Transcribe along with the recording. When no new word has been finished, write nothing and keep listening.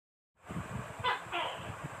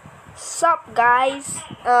Sup guys,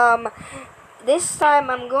 this time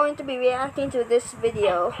I'm going to be reacting to this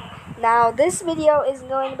video. Now this video is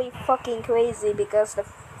going to be fucking crazy because the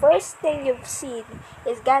first thing you've seen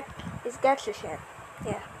is gacha shit.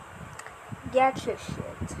 Yeah, gacha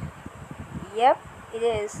shit. Yep, it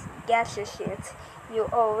is gacha shit. You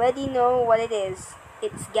already know what it is.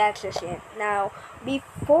 It's gacha shit. Now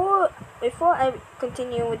before I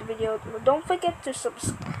continue with the video, don't forget to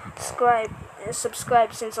subscribe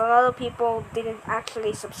since a lot of people didn't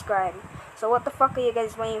actually subscribe. So what the fuck are you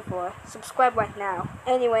guys waiting for? Subscribe right now.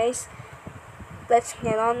 Anyways, let's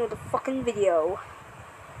get on with the fucking video.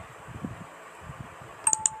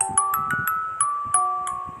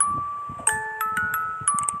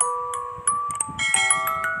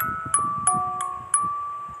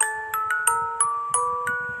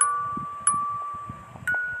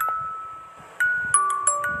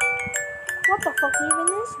 What the fuck even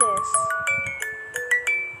is this?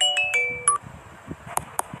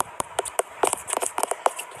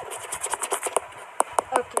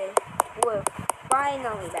 Okay, we're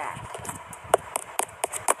finally back.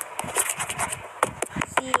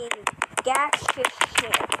 Seeing gacha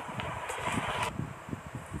shit.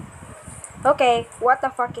 Okay, what the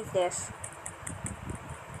fuck is this?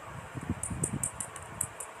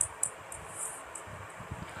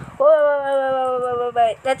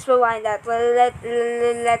 Wait. Let's rewind that.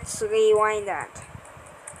 Let's rewind that.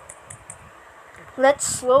 Let's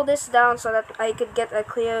slow this down so that I could get a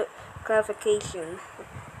clear clarification.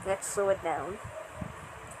 Let's slow it down.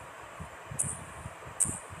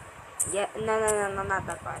 Yeah, no, not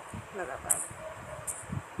that part. Not that part.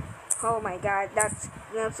 Oh my god, that's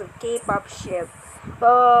a K-pop ship.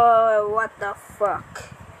 Oh, what the fuck?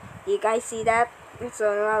 You guys see that? It's a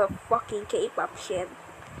lot of fucking K-pop shit.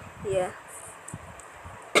 Yeah.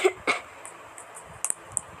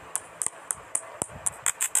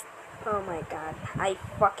 Oh my god, I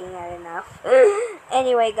fucking had enough.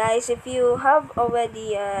 Anyway guys, if you have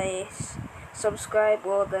already subscribed,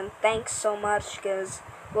 well then thanks so much, because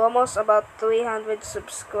we're almost about 300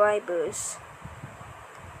 subscribers.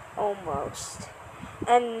 Almost.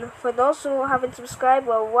 And for those who haven't subscribed,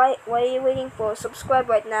 well, why are you waiting for? Subscribe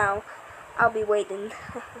right now. I'll be waiting.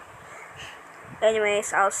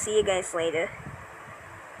 Anyways, I'll see you guys later.